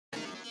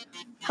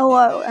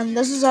Hello, and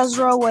this is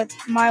Ezra with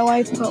My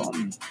Life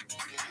Poem.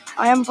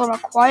 I am from a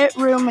quiet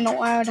room in a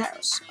loud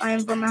house. I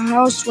am from a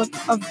house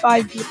of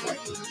 5 people.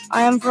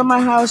 I am from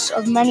a house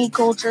of many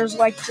cultures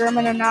like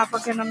German and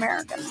African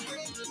American.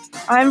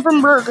 I am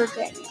from Burger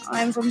King.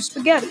 I am from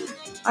spaghetti.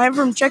 I am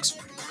from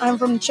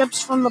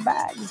chips from the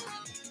bag.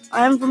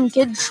 I am from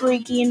kids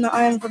shrieking.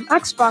 I am from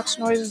Xbox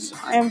noises.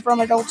 I am from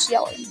adults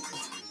yelling.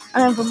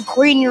 I am from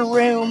clean your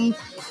room.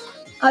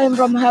 I am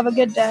from have a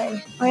good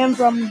day. I am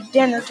from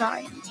dinner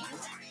time.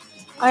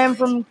 I am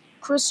from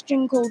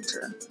Christian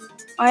culture.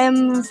 I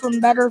am from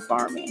better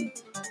farming.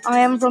 I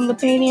am from the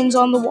paintings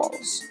on the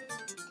walls.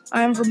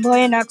 I am from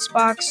playing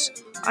Xbox.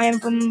 I am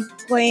from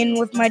playing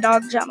with my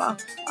dog Gemma.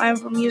 I am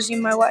from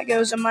using my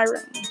Legos in my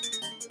room.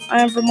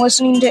 I am from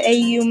listening to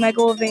AU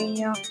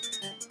Megalovania.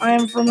 I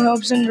am from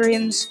hopes and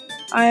dreams.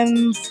 I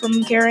am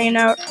from caring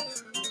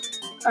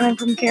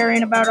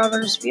about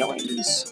others' feelings.